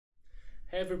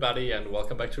Hey everybody, and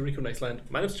welcome back to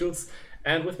RikuNaceLand. My name's Jules,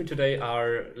 and with me today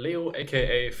are Leo,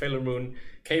 aka Failure Moon,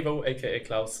 Kevo, aka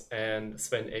Klaus, and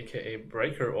Sven, aka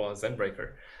Breaker or Zenbreaker.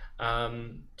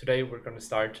 Today we're going to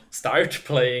start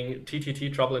playing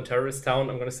TTT, Trouble in Terrorist Town.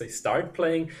 I'm going to say start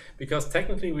playing because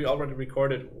technically we already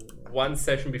recorded one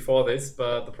session before this,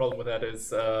 but the problem with that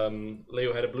is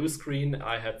Leo had a blue screen,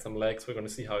 I had some lags. We're going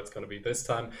to see how it's going to be this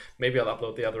time. Maybe I'll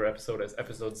upload the other episode as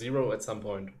episode 0 at some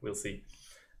point. We'll see.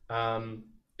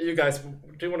 You guys,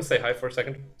 do you want to say hi for a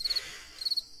second?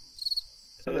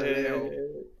 Hello.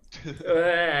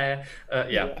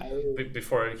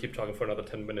 Before I keep talking for another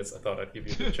 10 minutes, I thought I'd give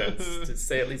you the chance to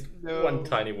say at least one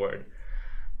tiny word.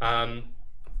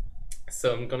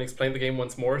 So I'm going to explain the game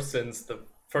once more, since the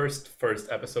first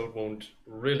episode won't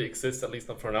really exist, at least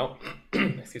not for now.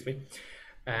 Excuse me.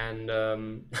 And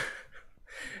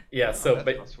yeah, so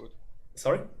fast food.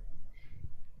 Sorry?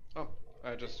 Oh,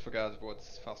 I just forgot what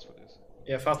fast food is.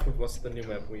 Yeah, fast food was the new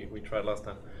map we tried last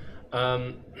time.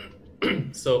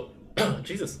 So,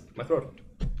 Jesus, my throat.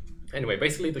 Anyway,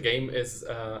 basically the game is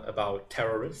about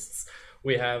terrorists.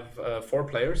 We have 4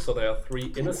 players, so there are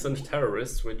 3 innocent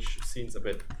terrorists, which seems a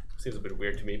bit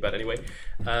weird to me, but anyway.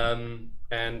 And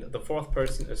the 4th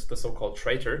person is the so-called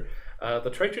traitor. The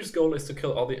traitor's goal is to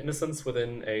kill all the innocents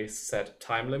within a set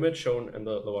time limit shown in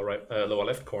the lower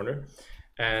left corner.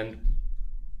 And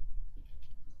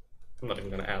I'm not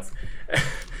even gonna ask.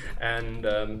 And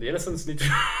the innocents need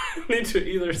to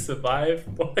either survive.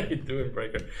 What are you doing,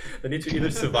 Breaker? They need to either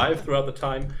survive throughout the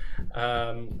time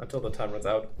until the time runs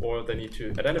out, or they need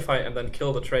to identify and then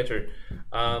kill the traitor.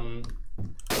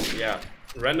 Yeah,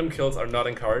 random kills are not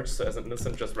encouraged. So as an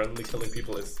innocent, just randomly killing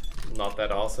people is not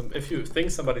that awesome. If you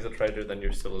think somebody's a traitor, then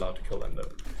you're still allowed to kill them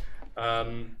though.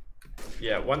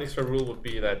 Yeah, one extra rule would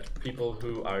be that people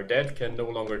who are dead can no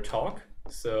longer talk.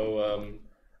 So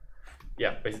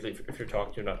yeah, basically, if you're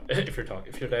talk, you're not. If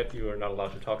you're dead, you are not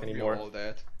allowed to talk anymore. We're all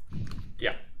dead.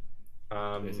 Yeah.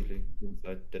 Basically,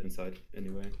 dead inside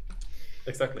anyway.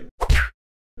 Exactly.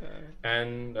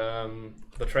 And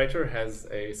the traitor has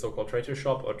a so-called traitor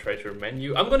shop or traitor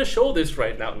menu. I'm gonna show this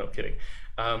right now. No kidding.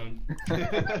 And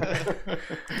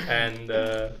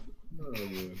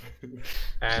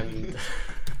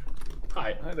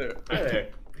hi there. Hi there.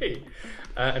 Hey.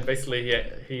 And basically,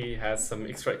 he has some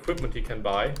extra equipment he can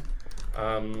buy.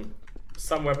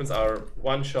 Some weapons are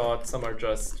one-shot, some are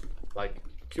just like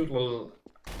cute little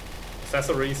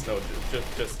accessories, no,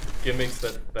 just gimmicks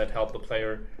that help the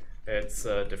player. It's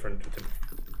different, it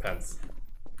depends.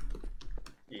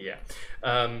 Yeah.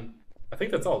 I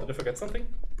think that's all. Did I forget something?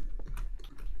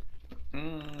 I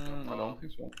don't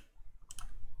think so.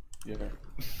 Yeah.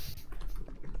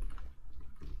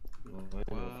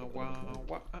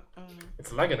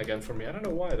 It's lagging again for me. I don't know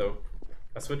why though.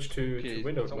 I switched to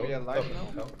Windows so mode. we are live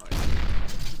now?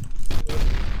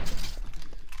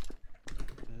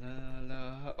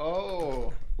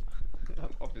 Oh,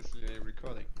 I'm obviously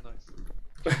recording. Nice.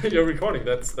 You're recording.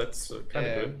 That's kind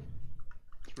of good.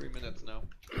 3 minutes now.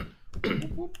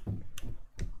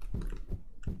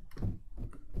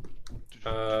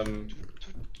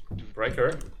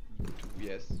 Breaker.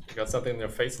 Yes. You got something in your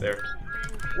face there.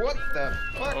 What the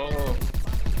fuck? Oh.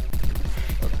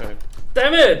 Okay.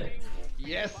 Damn it!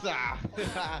 Yes, sir.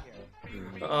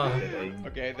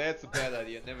 Okay, that's a bad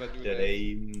idea. Never do that.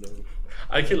 Aim, though.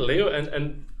 I killed Leo,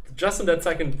 and just in that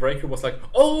second, Breaker was like,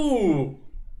 "Oh,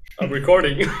 I'm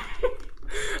recording."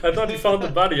 I thought he found the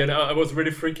body, and I was really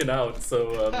freaking out.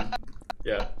 So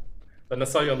yeah. Then I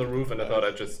saw you on the roof, and I thought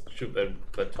I'd just shoot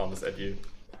that Thomas at you.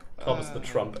 Thomas the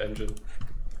Trump engine.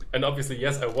 And obviously,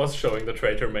 yes, I was showing the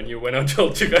traitor menu when I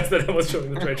told you guys that I was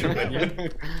showing the traitor menu.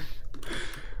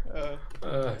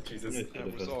 Jesus. I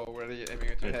was already aiming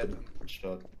at your head.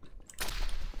 Shot.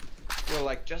 You're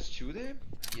like, just shoot him?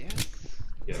 Yes.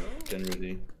 Yeah,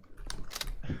 generally.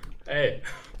 Hey.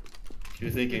 If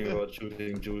you're thinking about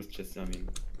shooting Jules, just, I mean...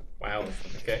 Wow,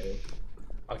 okay.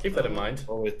 I'll keep that in mind.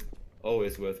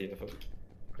 Always worth the effort.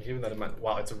 I'm keeping that in mind.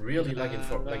 Wow, it's really lagging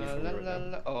for me right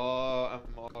now. Oh,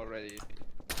 I'm already...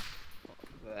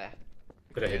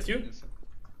 Did I hit you?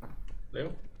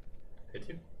 Leo? Hit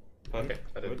you? Pardon? Okay,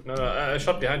 I didn't. No, I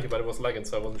shot behind you, but it was lagging,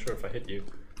 so I wasn't sure if I hit you.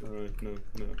 Alright, no,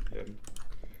 yeah.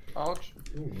 Ouch.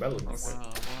 Ooh, melons.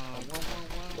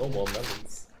 No more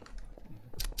melons.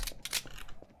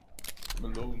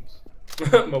 Malones.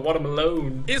 My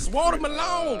watermelon. It's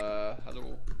watermelon!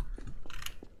 Hello.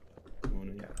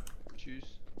 Morning. Yeah.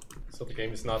 Choose. So the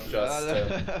game is not just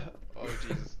oh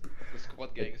Jesus. The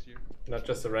squad gang is here. not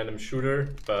just a random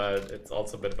shooter, but it's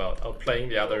also a bit about outplaying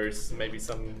the others, maybe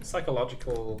some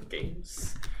psychological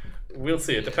games. We'll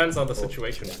see. It depends on the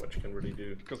situation, what you can really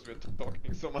do. Because we're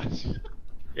talking so much.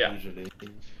 Yeah. Usually.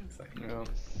 Exactly. Yeah.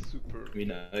 Super. I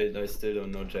mean, I still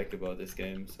don't know jack about this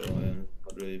game, so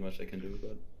not really much I can do,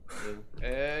 but yeah.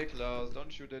 Hey Klaus,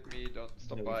 don't shoot at me, don't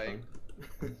stop It'll be buying.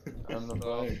 fun. I'm not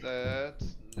Stop buying. that.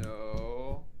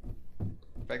 No.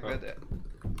 Back Oh. that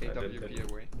I did AWP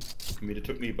that. away. I mean, it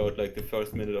took me about like the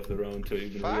first minute of the round to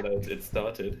even Fuck. realize it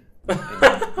started.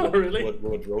 Really?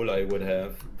 What role I would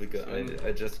have, because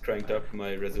I just cranked up my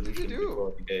did resolution you do?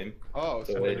 before the game. Oh,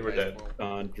 So so I you were dead.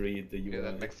 can't read the UI. Yeah,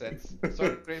 that makes sense.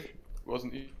 Sorry.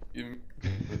 Wasn't even.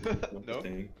 No?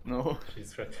 No.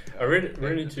 Jesus Christ. I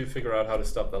really need to figure out how to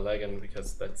stop the lagging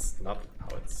because that's not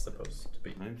how it's supposed to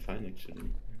be. I'm fine actually.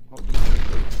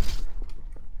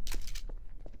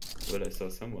 Well, I saw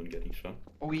someone getting shot.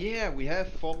 Oh yeah, we have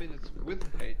 4 minutes with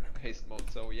haste mode,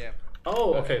 so yeah.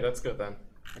 Oh, okay, that's good then.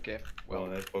 Okay, Well,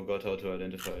 well, I forgot how to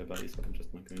identify a body, so I'm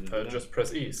just not going to do that. Just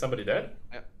press E. Somebody dead?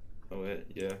 Oh,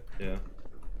 yeah.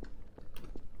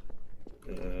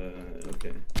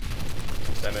 Okay.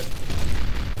 Damn it.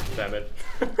 Damn it.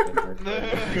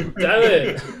 Damn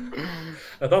it!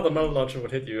 I thought the metal launcher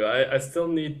would hit you. I still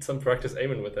need some practice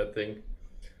aiming with that thing.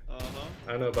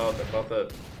 I don't know about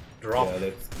the drop. Yeah,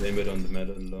 let's blame it on the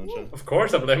metal launcher. Of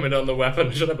course I blame it on the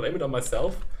weapon. Should I blame it on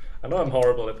myself? I know I'm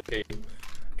horrible at the game.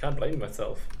 Can't blame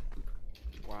myself.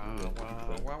 wow.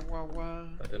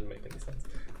 That didn't make any sense.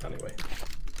 Anyway.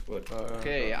 What?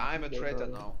 Okay, I'm a traitor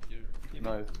now.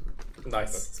 Nice.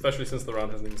 Nice. Especially since the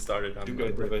round hasn't even started. You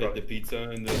guys ever hit the pizza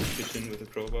in the kitchen with a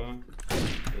crowbar? Not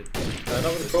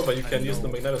with the crowbar, you can use the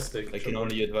magneto stick. I can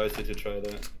only advise you to try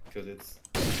that, because it's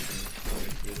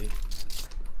really...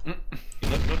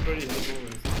 not very helpful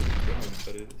when it's on the ground,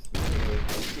 but it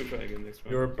is. We'll try again next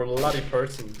round. You're a bloody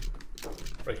person.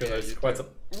 Recognize quite a...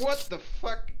 What the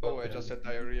fuck? Oh, I just had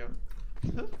diarrhea.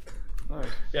 Nice.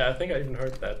 Yeah, I think I even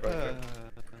heard that right there.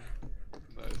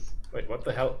 Nice. Wait, what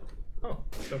the hell? Oh,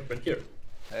 it went here.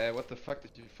 What the fuck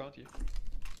did you found here?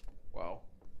 Wow.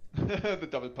 The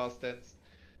double pass stance.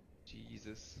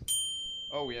 Jesus.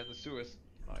 Oh, we're in the sewers.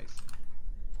 Nice.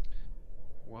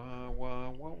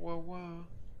 Wow.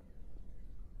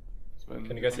 Sven,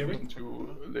 Can you guys hear me? listen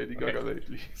to Lady Gaga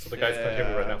lately. So the guys can't hear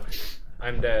me right now.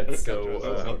 I'm dead, so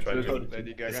I'm trying to...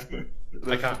 Lady Gaga.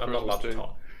 I can't, I'm not allowed to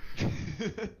talk.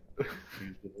 Uh,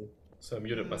 So I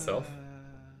muted myself.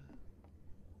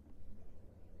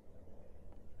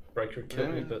 Breaker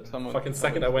killed me the fucking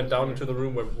second I went down into the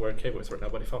room where K was right now,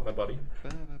 but he found my body.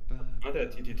 Are there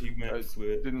TTT I maps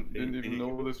with... didn't even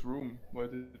know this room. Why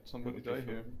did somebody die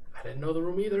here? I didn't know the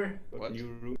room either. What? New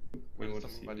room? When I did want to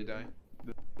see somebody it. die?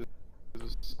 This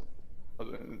is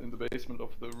in the basement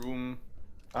of the room.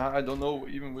 I don't know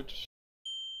even which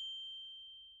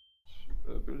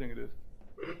building it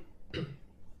is.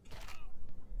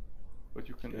 But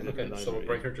you can. Okay, so what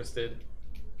Breaker just did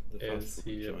The fast is food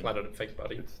he joint. planted a fake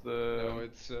body. It's the. No,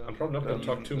 it's. I'm probably not gonna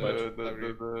talk too much.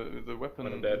 The weapon,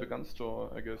 When I'm dead. the gun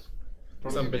store, I guess.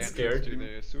 So I'm a bit scared. To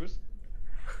the sewers.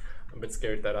 I'm a bit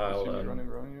scared that See I'll me running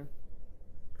around here.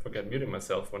 forget muting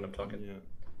myself when I'm talking. Yeah.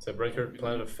 So Breaker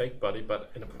planted a fake body,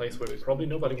 but in a place where probably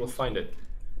nobody will find it.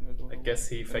 I guess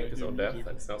he faked his own death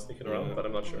and is now sneaking around, but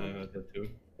I'm not sure. I heard that too.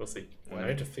 We'll see. Why I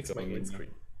need to fix my going green in there? screen.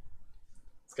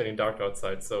 It's getting dark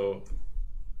outside, so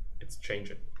it's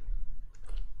changing.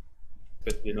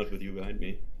 Especially not with you behind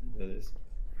me. That is.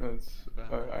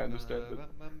 I understand it.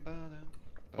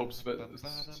 Hope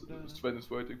Sven is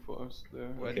waiting for us there.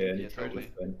 Well, Okay, I yeah, need to go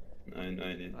totally. with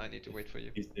Ben. I need to wait for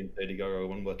you. He's saying Lady Gaga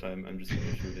one more time. I'm just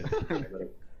gonna shoot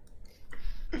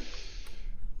it.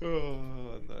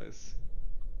 Oh, nice.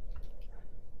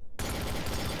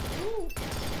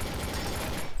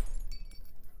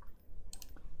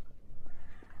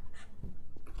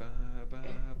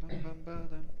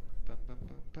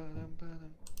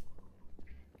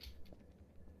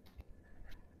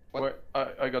 What? Wait,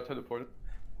 I got teleported.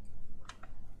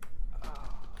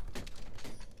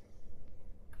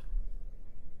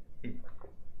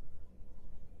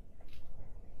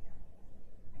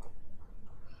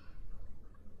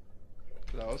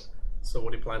 Klaus, So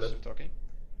what he planted still talking?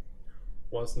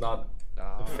 was not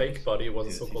Ah, a fake body, it was a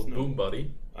Yes, so-called he's not. boom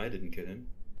body. I didn't kill him.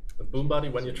 The boom body,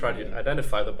 when you try to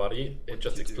identify the body, it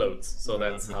just you do? explodes. So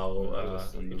that's I how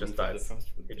was on he the just roof of died. the fast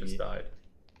food He just thingy. died.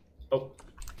 Oh.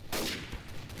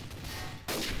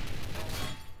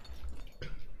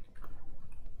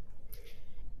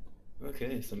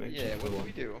 Okay, some action. Yeah, what do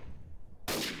we do?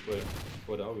 Well,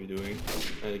 what are we doing?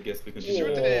 I guess we can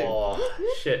Shoot it. Oh,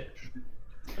 shit.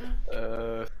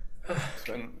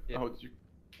 Sven, Yeah. how did you?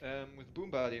 With boom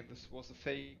body, this was a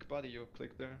fake body you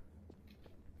clicked there.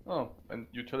 Oh, and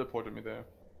you teleported me there.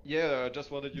 Yeah, I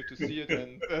just wanted you to see it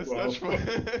and Wow. search for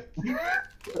it.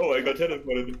 Oh, I got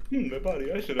teleported. My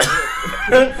body, I should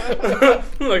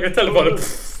have. Like I teleported.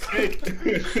 Cake.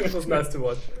 It was nice to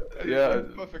watch. Yeah.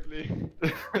 Perfectly.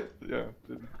 Yeah.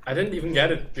 I didn't even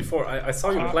get it before. I saw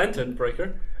you plant it,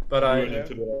 Breaker, but I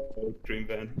Into the dream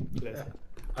van.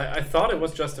 I thought it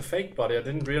was just a fake body. I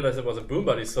didn't realize it was a boom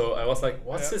body, so I was like,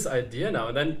 what's his idea now?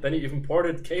 And then he even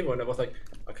ported Cavo, and I was like,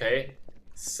 okay,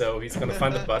 so he's gonna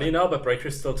find the body now, but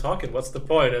Breaker's still talking. What's the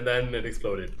point? And then it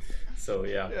exploded. So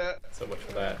yeah. So much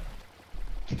for that.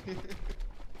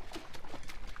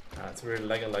 It's really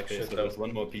lagging like shit So though. there's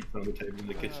one more pizza on the table in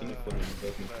the kitchen. If one of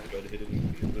them try to hit it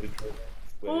with it.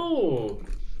 Oh!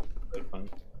 Well, fun.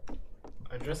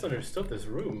 I just understood this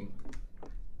room.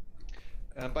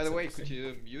 By the way, could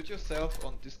you mute yourself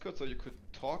on Discord so you could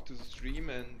talk to the stream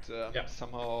and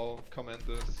somehow comment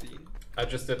the scene? I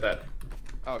just did that.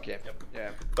 Oh, okay. Yep. Yeah.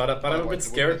 But I'm a bit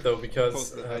scared though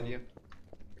because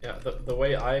yeah, the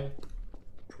way I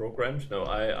programmed, no,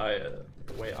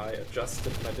 the way I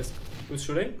adjusted my disc. Who's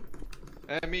shooting?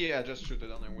 Me, I just shoot it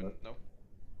on a window. No.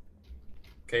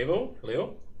 Cavo?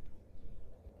 Leo?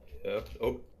 Yeah.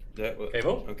 Oh, that was.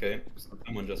 Cavo? Okay. So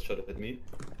someone just shot at me.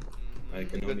 I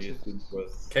can only assume it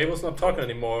was. Cavo's not talking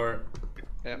anymore.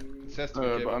 Yeah, it says to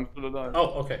me But I'm still alive.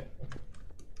 Oh, okay.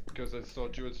 Because I saw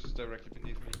Jules just directly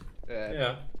beneath me.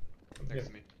 Yeah. Next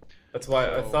to me. That's why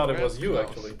I So, thought it where's was you Klaus?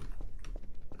 actually.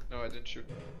 No, I didn't shoot.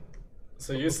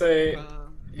 So you say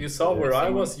you saw where I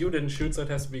someone- was, you didn't shoot, so it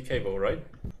has to be Cavo, right?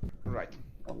 Right.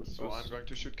 So I'm going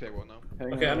to shoot Cavo now.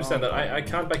 Okay, I understand that. I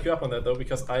can't back you up on that though,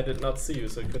 because I did not see you,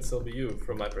 so it could still be you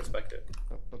from my perspective.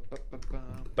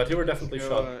 But you were definitely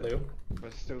shot, Leo. I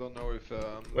still don't know if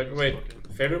Wait.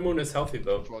 Failure Moon is healthy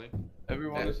though.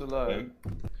 Everyone is alive.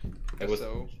 I was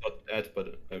So- shot at,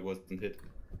 but I wasn't hit.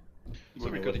 So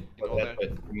we I could was ignore shot that.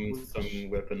 at by some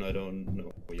weapon I don't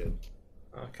know yet.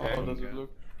 Okay. How does it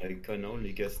look? I can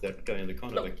only guess that guy in the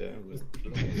corner back there was.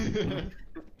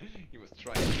 He was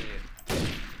trying to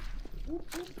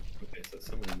Okay, so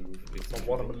someone in the roof is. Some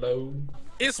watermelon.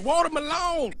 It's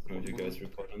watermelon! Would you guys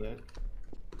report on that?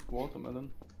 Watermelon.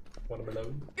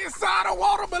 Watermelon. Inside a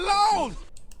watermelon!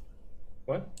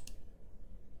 What?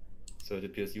 So it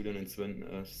appears Julian and Sven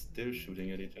are still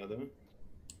shooting at each other.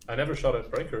 I never shot at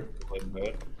Breaker. Quite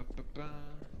bad.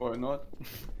 Why not?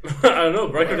 I don't know,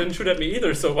 Breaker didn't shoot at me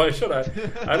either, so why should I?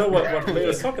 I know what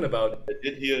Leo's talking about. I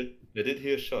did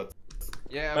hear shots.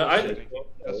 Yeah, I- I was shooting.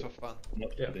 Just for fun.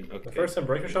 Not Yeah, shooting. Okay. the first time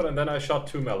Breaker shot, and then I shot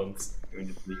 2 melons. I'm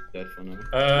going to leave that for now.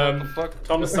 What the fuck?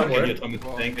 Thomas Can you somewhere. Thomas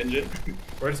tank engine?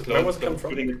 Where was it come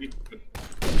from? Shooting at me.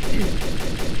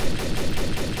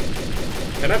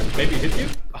 Can I maybe hit you?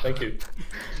 Thank you.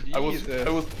 I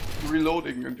was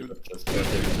reloading and Just got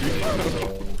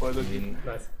there. By the I mean,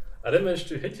 Nice. I didn't manage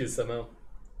to hit you somehow.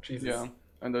 Jesus. yeah,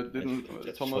 and I didn't.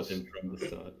 just Thomas shot him from the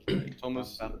start.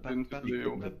 didn't hit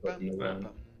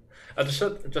Leo. I just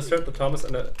heard the Thomas,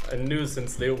 and I knew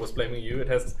since Leo was blaming you, it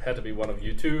had to be one of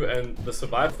you two, and the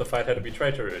survive of the fight had to be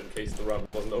Traitor in case the round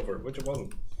wasn't over, which it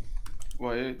wasn't.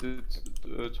 Why did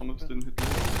Thomas didn't hit Leo?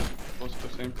 It was the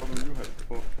same problem you had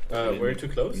before. Were you too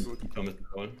close? Thomas is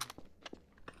gone.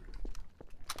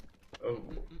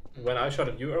 When I shot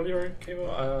at you earlier, Cavo,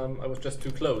 I was just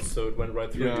too close, so it went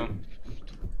right through Yeah, you.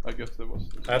 I guess there was.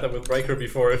 I had that with Breaker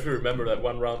before, if you remember that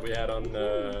one round we had on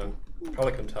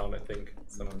Pelican Town, I think.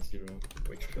 Some 0.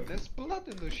 weeks ago. There's blood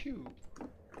in the shoe.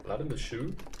 Blood in the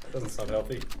shoe? That doesn't sound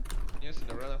healthy. Yes,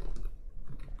 Cinderella.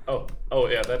 Oh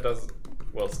yeah, that does,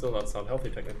 well, still not sound healthy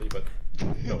technically, but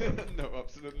no. No,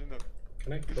 absolutely not.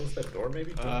 Can I close that door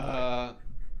maybe?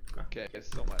 Okay,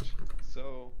 so much.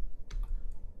 So,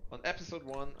 on episode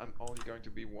 1, I'm only going to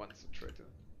be once a traitor.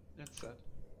 That's sad.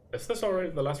 Is this already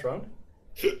the last round?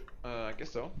 I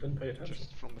guess so. Didn't pay attention.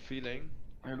 Just from the feeling.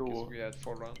 Hello. Guess we had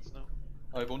 4 rounds now.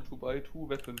 I want to buy 2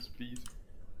 weapons, please.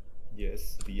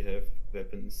 Yes, we have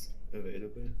weapons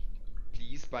available.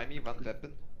 Please buy me 1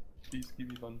 weapon. Please give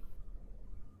me 1.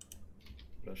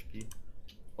 Flash B.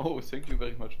 Oh, thank you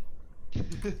very much.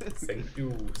 Thank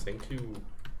you, thank you.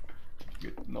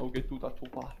 Now get to that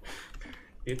chopper.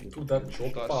 Get to that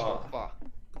chopper. Shoppa.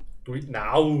 Do it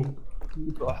now.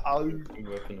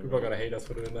 Weapon People are gonna hate us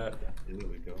for doing that. Here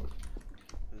we go.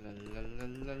 La la la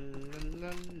la la la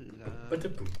la.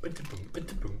 Ba-da-boom, ba-da-boom,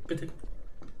 ba-da-boom, ba-da.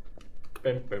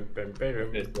 Bam, bam, bam, bam.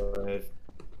 Okay, so I have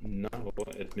now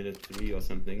at minute 3 or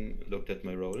something looked at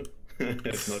my roll.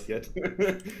 Have not yet.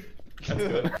 That's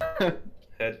good.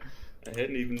 I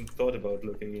hadn't even thought about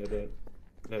looking at that.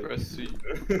 Like, Press C.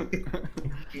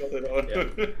 not at all. Yeah.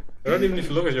 You don't even need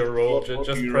to look at your roll, just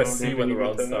Walking press around C when the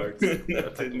round having a starts. good time. I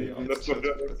Technically, didn't even know what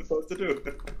I was supposed to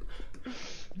do.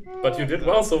 but you did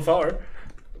well so far.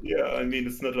 Yeah, I mean,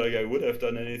 it's not like I would have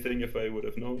done anything if I would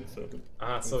have known, so...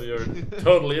 Ah, so you're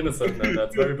totally innocent then.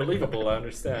 That's very believable, I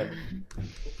understand.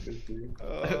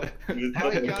 Now you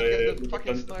can't get the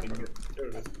fucking sniper.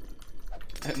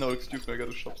 No, excuse me, I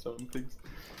gotta shop some things.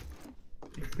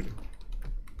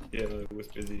 Yeah, I was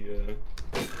busy,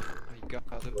 I got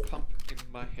a pump in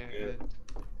my hand.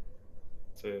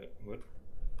 So, what?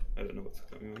 I don't know what's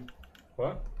going on.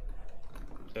 What?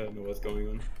 I don't know what's going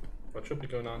on. What should be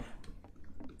going on?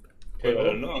 Well, I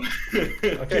don't know.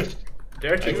 Okay.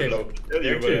 Dare to, Kavo.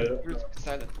 Dare to.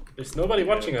 Silent. There's nobody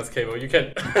watching us, Kavo. You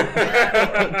can.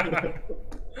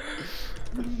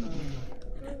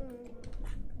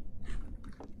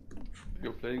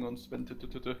 You're playing on Sven.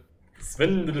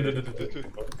 Sven.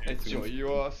 Enjoy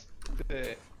your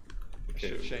stay. Okay,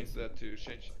 Should change that to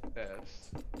change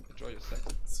enjoy your sex.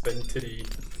 Sven Titty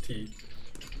T.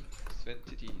 Sven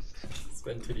titties.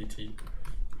 Sven Titty T.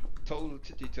 Total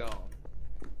titty town.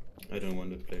 I don't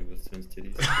want to play with Sven's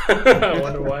titties. I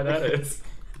wonder why that is.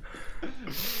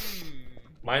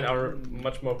 Mine are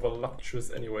much more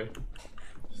voluptuous anyway.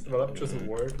 Is voluptuous a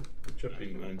word? It should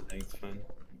be. Thanks, fine.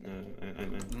 I'm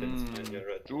fine, you're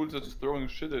right. Jules is throwing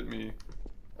shit at me,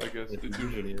 I guess. It Did you?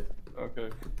 usually is. Okay,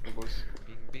 it was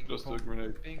Bing, just bong, a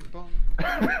grenade. Bing bong.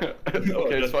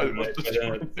 Okay, it's fine, it was just a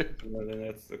grenade. Well, then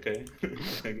that's okay.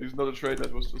 He's not a traitor,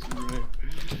 it was just a grenade.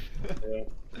 Yeah.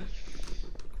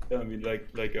 Yeah, I mean, like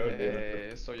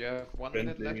earlier. So you have 1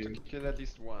 minute left to kill at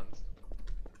least once.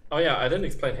 Oh yeah, I didn't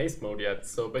explain haste mode yet.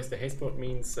 So basically haste mode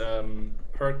means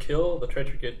per kill the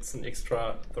traitor gets an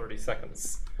extra 30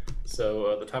 seconds.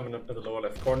 So the time in the lower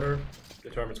left corner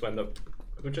determines when the...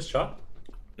 Who just shot?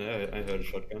 Yeah, I heard a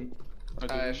shotgun.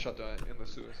 I shot in the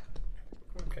sewers.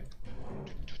 Okay.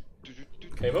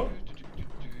 Kavo?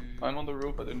 I'm on the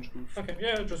roof, I didn't shoot. Okay,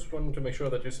 yeah, just wanted to make sure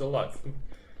that you're still alive.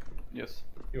 Yes.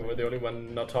 You were the only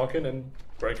one not talking, and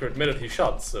Breaker admitted he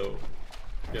shot, so...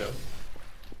 You know.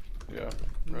 Yeah,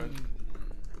 right.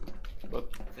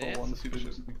 But for once he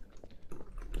didn't.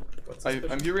 What's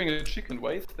I'm hearing a chicken.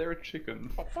 Why is there a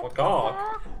chicken? Oh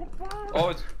god! Oh,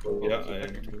 it's... Oh, yeah,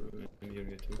 I'm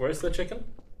hearing it too. Where's the chicken?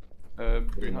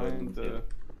 Behind the...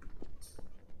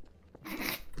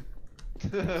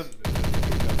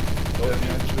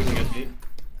 Shooting at me.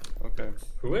 Okay.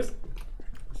 Who is?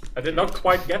 I did not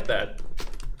quite get that.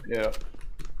 Yeah.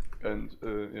 And,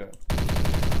 yeah.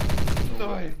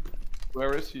 No.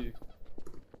 Where is he?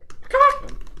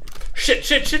 God!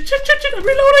 Shit, I'm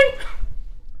reloading!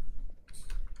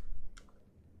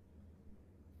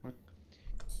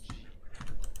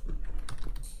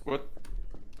 What?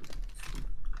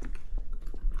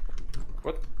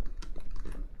 What?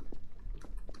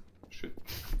 Shit.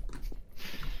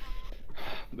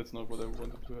 That's not what I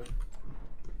wanted to have.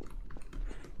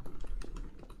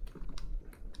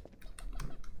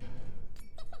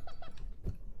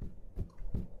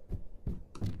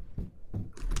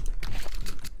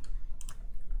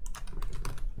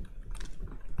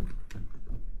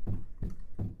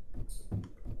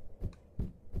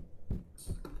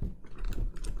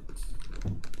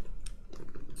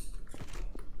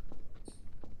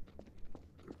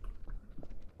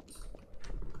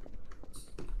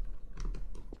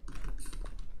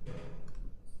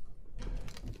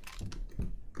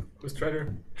 Who's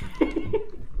Traitor?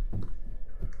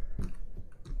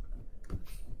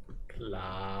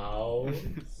 Klaus?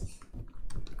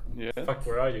 Yeah? Fuck,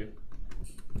 where are you?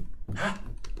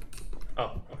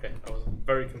 Oh, okay. I was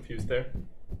very confused there.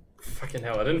 Fucking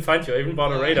hell, I didn't find you. I even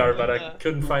bought a radar, but I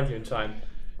couldn't find you in time.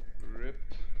 Rip.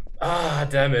 Ah,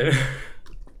 damn it.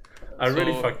 I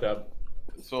really fucked up.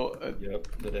 So, Yep,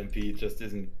 that MP just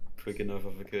isn't quick enough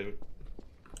of a kill.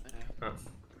 Huh.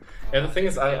 Yeah, the thing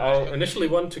is, I initially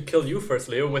wanted to kill you first,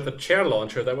 Leo, with a chair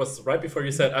launcher. That was right before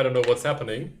you said, I don't know what's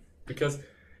happening. Because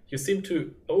you seemed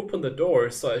to open the door,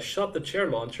 so I shot the chair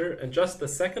launcher, and just the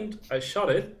second I shot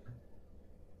it,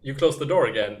 you closed the door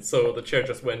again. So the chair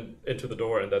just went into the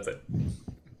door, and that's it.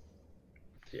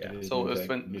 Yeah. so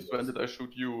Sven, did I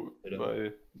shoot you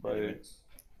by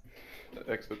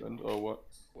accident or what?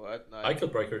 What? No, I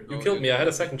killed Breaker. You No, killed you me. I had a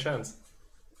didn't. second chance.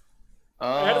 Oh.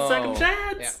 I had a second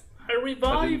chance! Yeah. I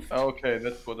revived! Okay,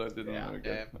 that's what I didn't Yeah.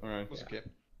 get. Alright. was okay.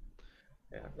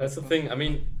 Yeah, that's the thing. I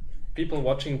mean, people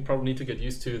watching probably need to get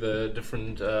used to the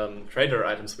different trader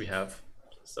items we have.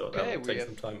 So that Okay, will we take have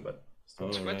some time, but... Oh,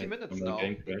 20 right. minutes From the now.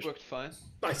 game crash. Worked fine.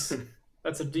 Nice!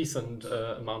 That's a decent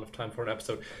amount of time for an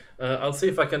episode. I'll see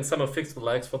if I can somehow fix the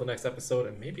lags for the next episode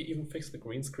and maybe even fix the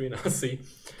green screen. I'll see.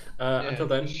 Until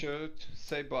then, you should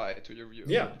say bye to your viewers.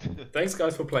 Yeah, thanks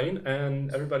guys for playing,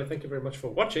 and everybody, thank you very much for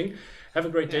watching. Have a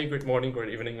great day, great morning,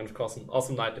 great evening, and of course an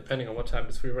awesome night, depending on what time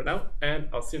it's for you right now. And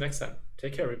I'll see you next time.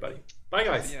 Take care, everybody. Bye,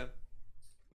 guys.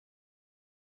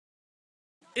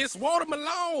 It's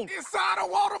watermelon inside a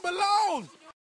watermelon.